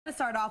To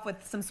start off with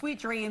some sweet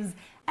dreams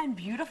and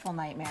beautiful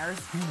nightmares.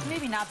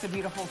 Maybe not so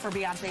beautiful for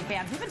Beyoncé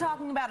fans. We've been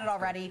talking about it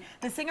already.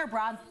 The singer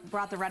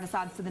brought the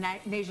Renaissance to the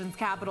nation's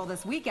capital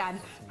this weekend,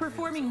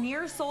 performing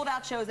near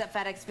sold-out shows at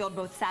FedEx Field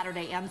both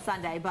Saturday and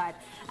Sunday. But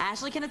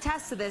Ashley can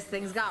attest to this.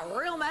 Things got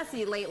real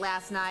messy late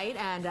last night,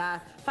 and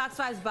Fox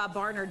 5's Bob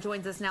Barner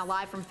joins us now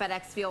live from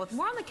FedEx Field with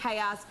more on the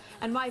chaos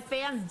and why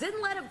fans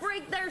didn't let it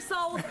break their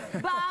souls.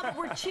 Bob,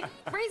 we're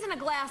raising a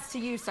glass to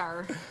you,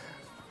 sir.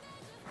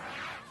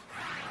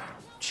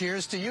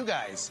 Cheers to you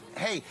guys.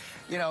 Hey,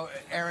 you know,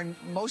 Aaron,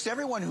 most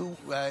everyone who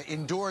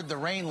endured the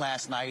rain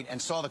last night and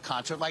saw the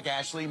concert, like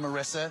Ashley,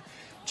 Marissa,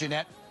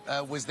 Jeanette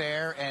was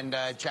there, and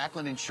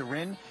Jacqueline and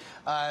Sharon,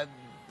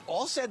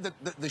 all said that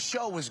the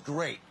show was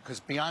great because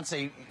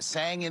Beyoncé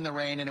sang in the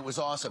rain and it was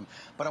awesome.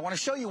 But I want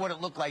to show you what it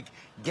looked like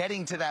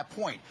getting to that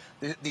point.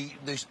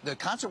 The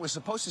concert was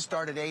supposed to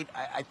start at 8.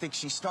 I think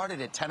she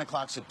started at 10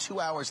 o'clock, so 2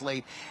 hours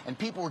late. And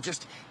people were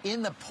just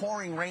in the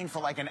pouring rain for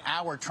like an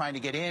hour trying to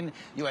get in.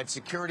 You had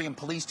security and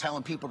police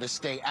telling people to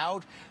stay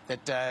out,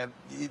 that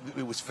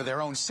it was for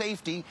their own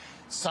safety.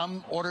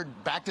 Some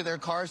ordered back to their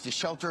cars to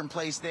shelter in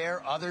place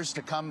there. Others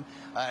to come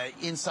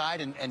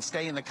inside and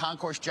stay in the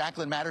concourse.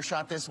 Jacqueline Matter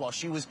shot this while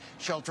she was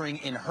sheltering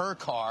in her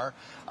car.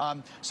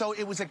 So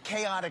it was a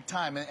chaotic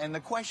time. And the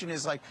question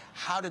is, like,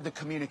 how did the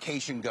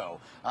communication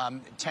go?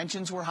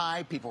 Tensions were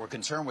high. People were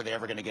concerned, were they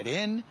ever going to get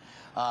in?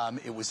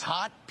 It was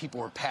hot. People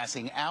were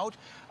passing out.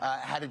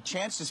 Had a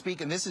chance to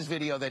speak. And this is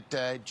video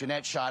that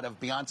Jeanette shot of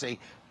Beyoncé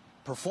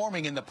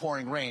performing in the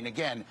pouring rain.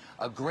 Again,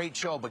 a great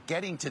show. But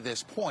getting to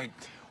this point,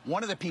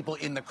 one of the people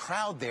in the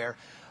crowd there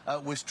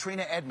was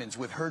Trina Edmonds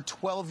with her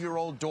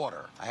 12-year-old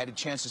daughter. I had a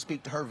chance to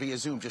speak to her via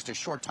Zoom just a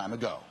short time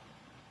ago.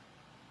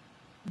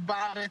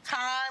 By the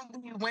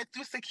time we went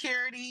through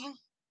security,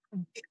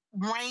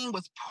 rain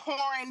was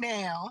pouring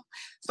down.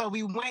 So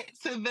we went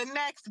to the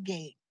next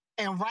gate.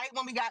 And right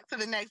when we got to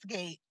the next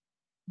gate,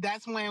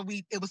 that's when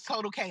it was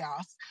total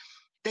chaos.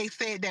 They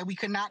said that we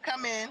could not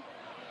come in.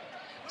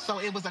 So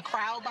it was a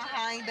crowd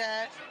behind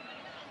us.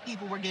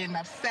 People were getting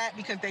upset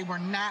because they were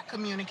not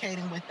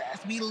communicating with us.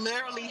 We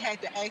literally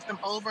had to ask them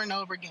over and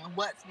over again,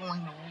 what's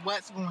going on?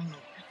 What's going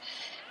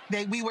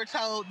on? We were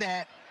told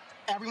that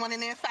everyone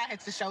in the inside had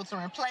to shelter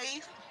in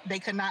place. They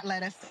could not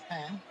let us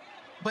in.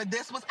 But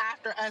this was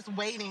after us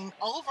waiting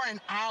over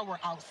an hour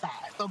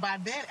outside. So by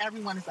then,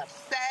 everyone is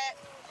upset.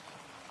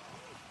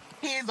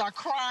 Kids are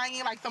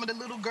crying, like some of the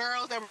little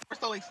girls that were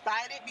so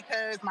excited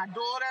because my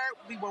daughter,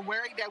 we were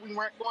worried that we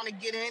weren't going to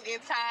get in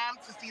time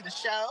to see the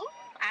show.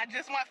 I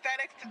just want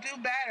FedEx to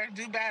do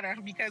better,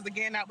 because,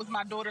 again, that was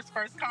my daughter's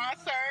first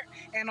concert.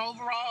 And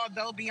overall,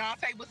 although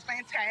Beyoncé was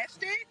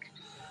fantastic,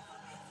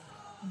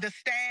 the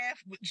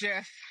staff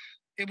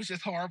it was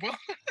just horrible.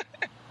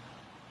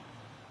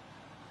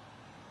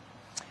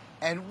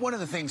 And one of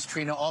the things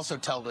Trina also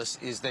told us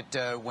is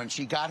that when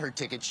she got her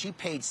ticket, she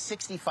paid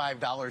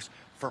 $65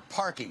 for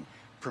parking,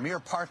 premier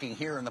parking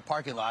here in the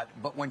parking lot.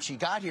 But when she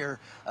got here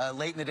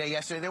late in the day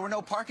yesterday, there were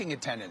no parking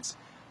attendants.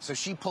 So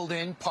she pulled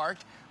in,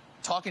 parked.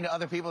 Talking to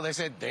other people, they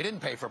said they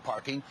didn't pay for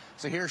parking.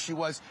 So here she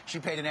was. She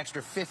paid an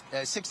extra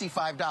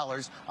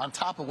 $65 on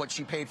top of what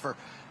she paid for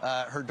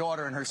her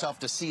daughter and herself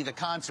to see the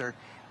concert,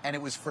 and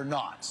it was for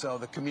naught. So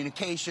the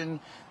communication,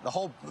 the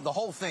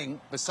whole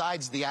thing,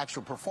 besides the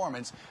actual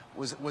performance,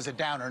 was a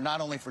downer, not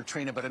only for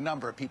Trina, but a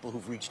number of people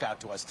who've reached out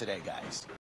to us today, guys.